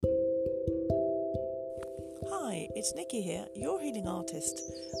it's Nikki here, your healing artist.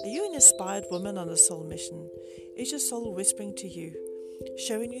 Are you an inspired woman on a soul mission? Is your soul whispering to you,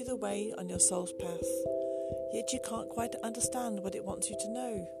 showing you the way on your soul's path? Yet you can't quite understand what it wants you to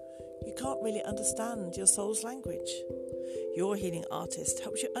know. You can't really understand your soul's language. Your healing artist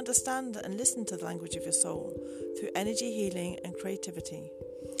helps you understand and listen to the language of your soul through energy healing and creativity.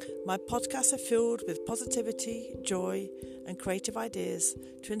 My podcasts are filled with positivity, joy, and creative ideas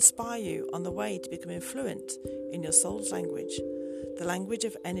to inspire you on the way to becoming fluent in your soul's language, the language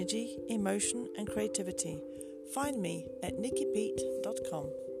of energy, emotion, and creativity. Find me at nikkipeet.com.